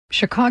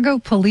Chicago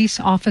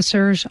police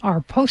officers are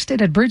posted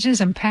at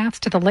bridges and paths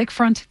to the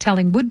lakefront,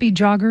 telling would-be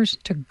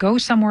joggers to go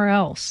somewhere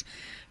else.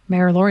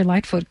 Mayor Lori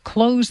Lightfoot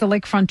closed the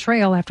Lakefront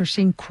Trail after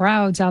seeing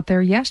crowds out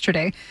there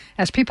yesterday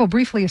as people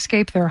briefly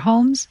escaped their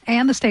homes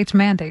and the state's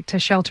mandate to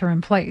shelter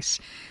in place.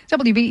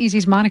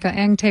 WBEZ's Monica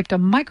Eng taped a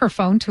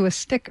microphone to a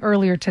stick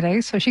earlier today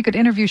so she could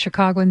interview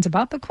Chicagoans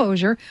about the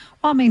closure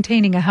while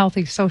maintaining a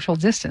healthy social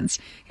distance.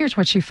 Here's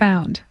what she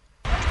found.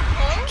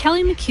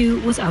 Kelly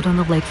McHugh was out on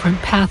the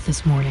Lakefront path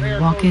this morning,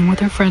 walking with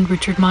her friend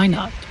Richard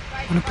Minot,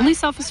 when a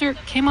police officer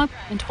came up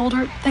and told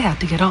her they had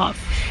to get off.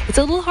 It's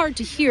a little hard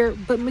to hear,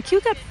 but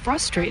McHugh got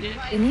frustrated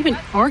and even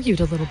argued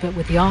a little bit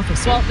with the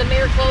officer. Well, the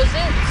mayor closed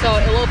it, so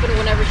it'll open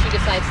whenever she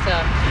decides to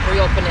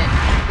reopen it.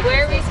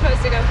 Where are we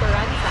supposed to go for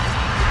runs then?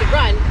 You could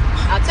run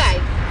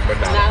outside, but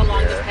not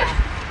along this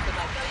path.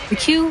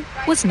 McHugh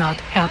was not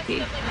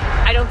happy.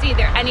 I don't see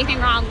there anything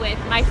wrong with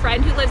my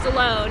friend who lives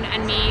alone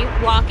and me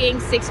walking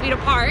 6 feet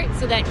apart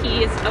so that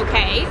he is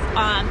okay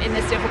in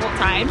this difficult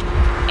time.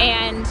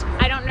 And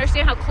I don't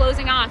understand how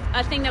closing off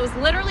a thing that was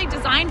literally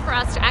designed for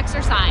us to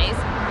exercise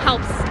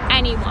helps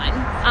anyone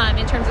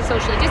in terms of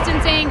socially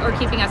distancing or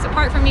keeping us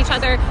apart from each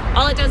other.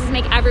 All it does is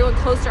make everyone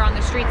closer on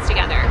the streets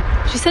together.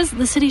 She says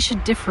the city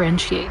should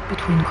differentiate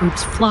between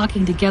groups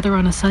flocking together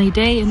on a sunny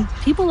day and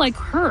people like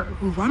her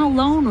who run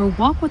alone or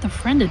walk with a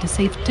friend at a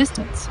safe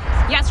distance.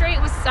 Yesterday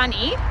it was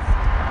sunny,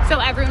 so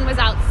everyone was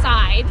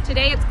outside.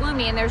 Today it's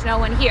gloomy and there's no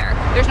one here.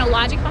 There's no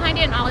logic behind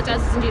it, and all it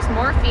does is induce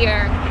more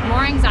fear,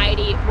 more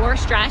anxiety, more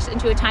stress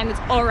into a time that's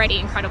already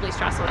incredibly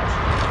stressful.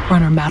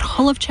 Runner Matt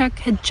Holovchek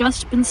had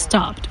just been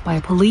stopped by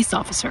a police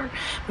officer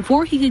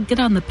before he could get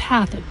on the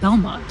path at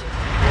Belmont.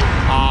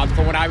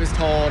 From what I was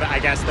told, I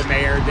guess the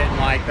mayor didn't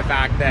like the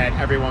fact that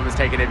everyone was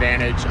taking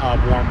advantage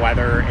of warm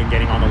weather and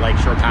getting on the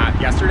lakeshore path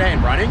yesterday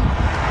and running.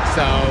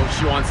 So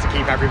she wants to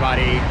keep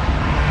everybody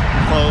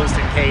closed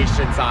and caged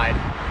inside.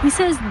 He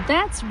says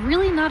that's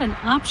really not an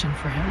option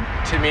for him.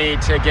 To me,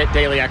 to get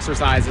daily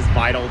exercise is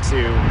vital to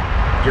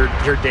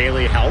your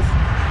daily health.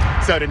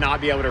 So to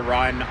not be able to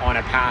run on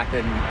a path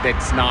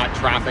that's not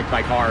trafficked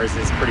by cars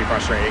is pretty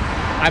frustrating.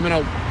 I'm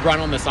going to run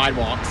on the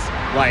sidewalks.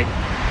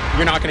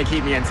 You're not going to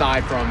keep me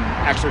inside from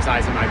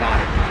exercising my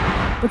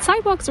body. But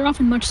sidewalks are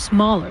often much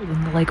smaller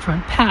than the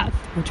lakefront path,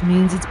 which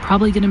means it's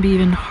probably going to be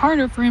even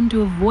harder for him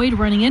to avoid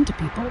running into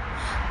people,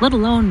 let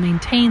alone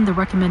maintain the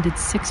recommended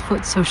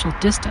 6-foot social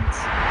distance.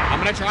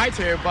 I'm going to try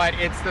to, but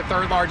it's the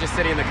third largest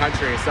city in the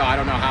country, so I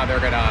don't know how they're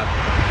going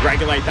to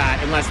regulate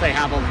that unless they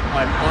have an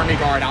army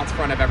guard out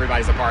front of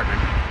everybody's apartment.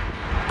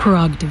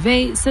 Parag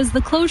Deve says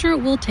the closure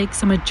will take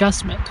some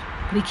adjustment,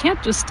 but he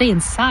can't just stay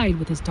inside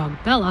with his dog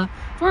Bella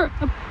for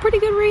a pretty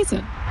good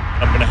reason.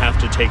 I'm going to have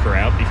to take her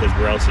out because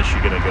where else is she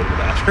going to go to the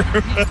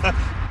bathroom?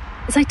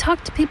 As I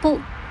talked to people,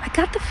 I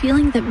got the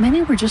feeling that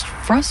many were just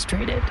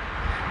frustrated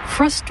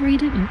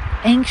and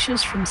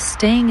anxious from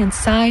staying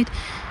inside,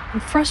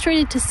 and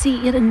frustrated to see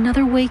yet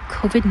another way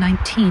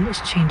COVID-19 is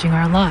changing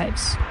our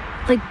lives.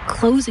 Like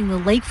closing the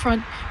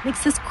lakefront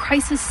makes this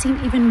crisis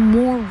seem even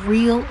more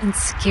real and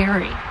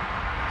scary.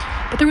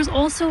 But there was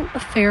also a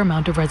fair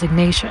amount of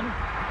resignation.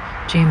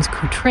 James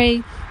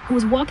Coutre, who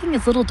was walking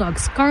his little dog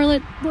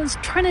Scarlet, was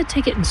trying to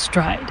take it in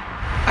stride.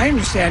 I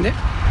understand it.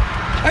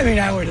 I mean,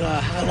 I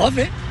love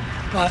it,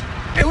 but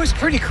it was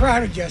pretty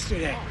crowded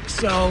yesterday.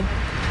 So,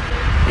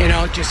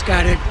 just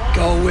got to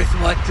go with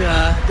what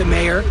the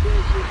mayor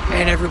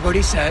and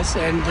everybody says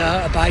and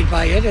abide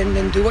by it and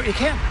then do what you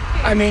can.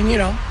 I mean,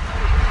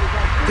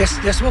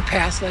 this will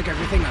pass like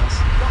everything else.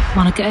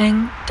 Monica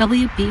Eng,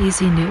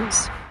 WBEZ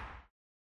News.